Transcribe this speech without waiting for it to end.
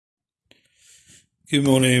Good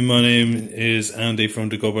morning, my name is Andy from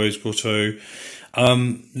the Gobbo's Grotto.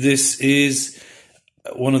 This is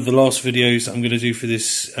one of the last videos I'm going to do for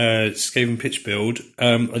this Skaven pitch build.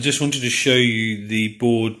 I just wanted to show you the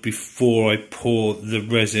board before I pour the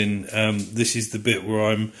resin. This is the bit where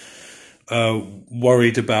I'm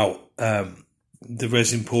worried about the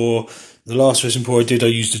resin pour. The last resin pour I did, I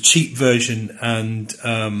used a cheap version and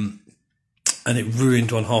it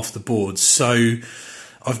ruined one half the board. So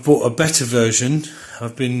I've bought a better version.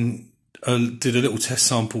 Did a little test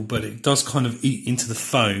sample, but it does kind of eat into the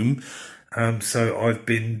foam. So I've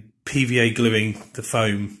been PVA gluing the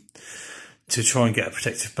foam to try and get a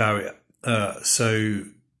protective barrier. So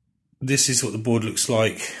this is what the board looks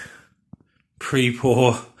like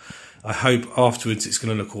pre-pour. I hope afterwards it's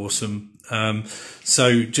going to look awesome.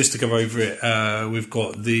 So just to go over it, we've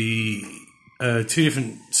got the two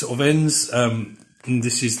different sort of ends. And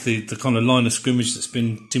this is the kind of line of scrimmage that's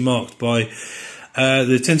been demarked by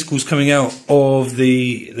the tentacles coming out of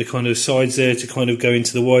the kind of sides there to kind of go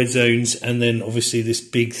into the wide zones, and then obviously this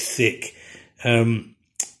big thick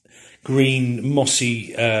green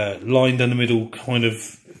mossy line down the middle kind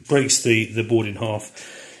of breaks the board in half.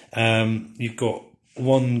 You've got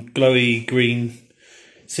one glowy green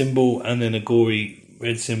symbol and then a gory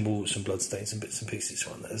red symbol, some bloodstains and bits and pieces.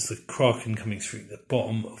 One there's the kraken coming through the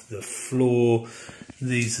bottom of the floor.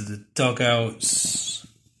 These are the dugouts.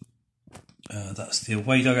 That's the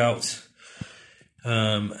away dugout,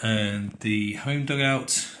 and the home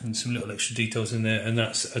dugout, and some little extra details in there. And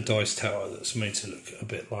that's a dice tower that's made to look a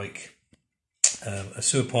bit like a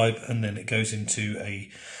sewer pipe, and then it goes into a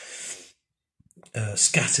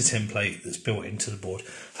scatter template that's built into the board.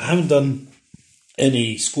 I haven't done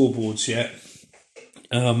any scoreboards yet.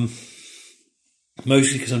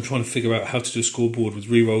 Mostly because I'm trying to figure out how to do a scoreboard with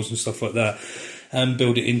rerolls and stuff like that and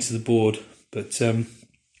build it into the board, but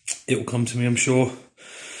it will come to me, I'm sure.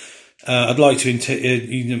 I'd like to make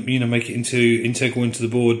it integral into the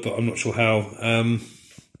board, but I'm not sure how.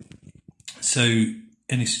 So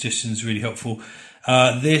any suggestions are really helpful.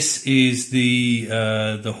 This is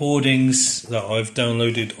the hoardings that I've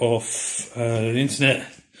downloaded off the internet,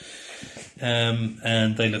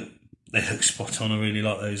 and they look spot on. I really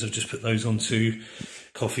like those. I've just put those onto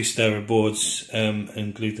coffee stirrer boards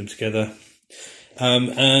and glued them together.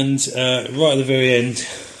 And right at the very end,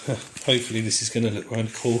 hopefully this is going to look kind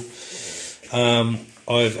of cool,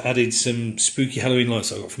 I've added some spooky Halloween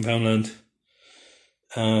lights I got from Poundland,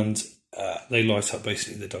 and they light up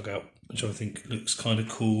basically the dugout, which I think looks kind of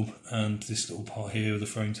cool, and this little part here with the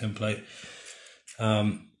throwing template.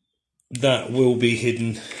 That will be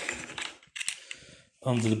hidden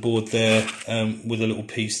under the board there, with a little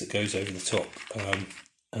piece that goes over the top,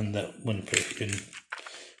 and that when I put it in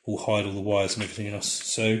will hide all the wires and everything else.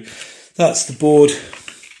 So that's the board.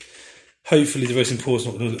 Hopefully the resin pour is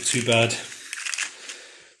not going to look too bad.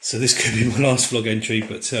 So this could be my last vlog entry,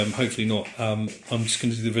 but hopefully not. I'm just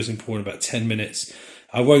going to do the resin pour in about 10 minutes.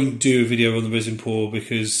 I won't do a video on the resin pour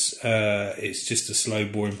because it's just a slow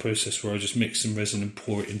boring process where I just mix some resin and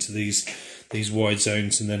pour it into these wide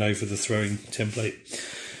zones and then over the throwing template.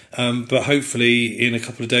 But hopefully in a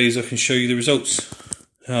couple of days I can show you the results.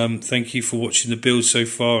 Thank you for watching the build so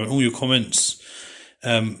far and all your comments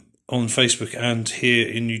on Facebook and here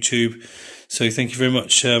in YouTube. So thank you very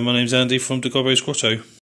much. My name's Andy from the Gobbo's Grotto.